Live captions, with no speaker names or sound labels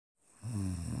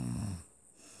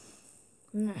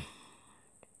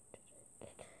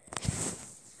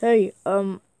Hey,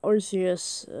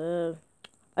 Arceus,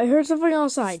 I heard something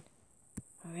outside.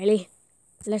 Really?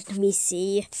 Let me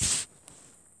see.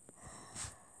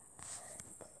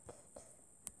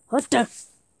 What the?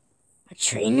 A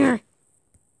trainer?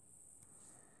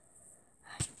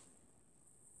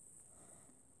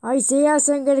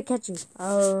 Arceus, I'm gonna catch you.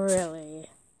 Oh, really?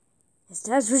 Is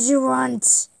that what you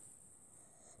want?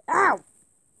 Ow!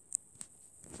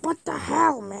 What the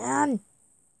hell, man?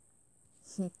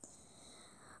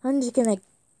 I'm just gonna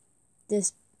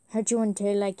hurt you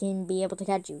until I can be able to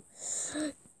catch you.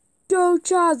 Go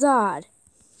Charizard!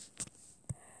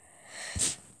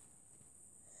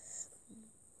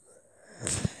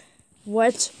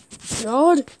 What?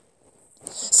 God?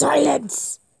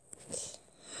 Silence!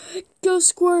 Go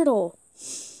Squirtle!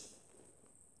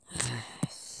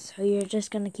 So you're just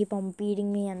gonna keep on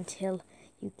beating me until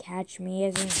you catch me,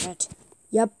 isn't it?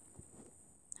 Yep.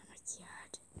 Oh my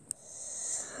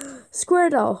god.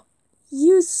 Squirtle!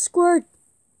 You squirt!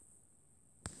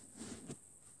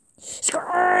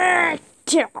 Squirt!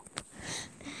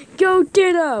 Go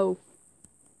Ditto!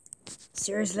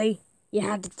 Seriously? You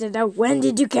had the Ditto? When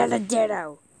did you get a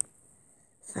Ditto?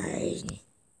 Fine.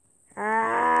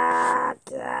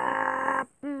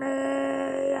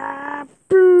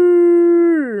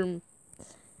 Boom!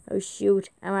 Oh shoot,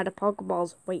 I'm out of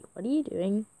Pokeballs. Wait, what are you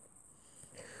doing?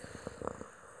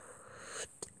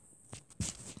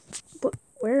 But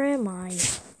where am I?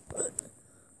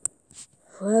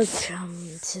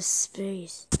 Welcome to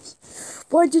space.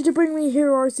 Why did you bring me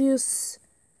here, Arceus?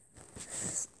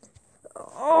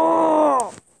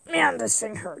 Oh, man, this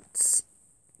thing hurts.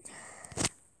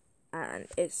 And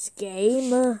it's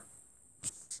game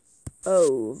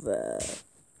over.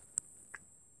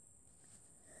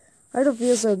 I don't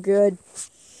feel so good.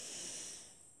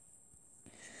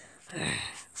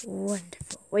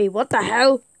 Wonderful. Wait, what the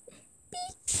hell?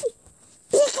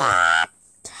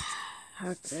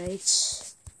 Oh,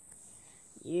 great.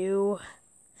 You.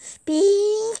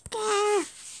 Pika!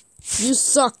 You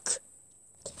suck.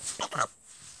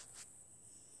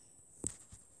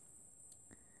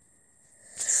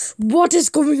 What is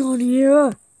going on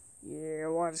here? Yeah,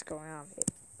 what is going on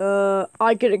here?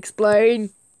 I can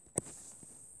explain.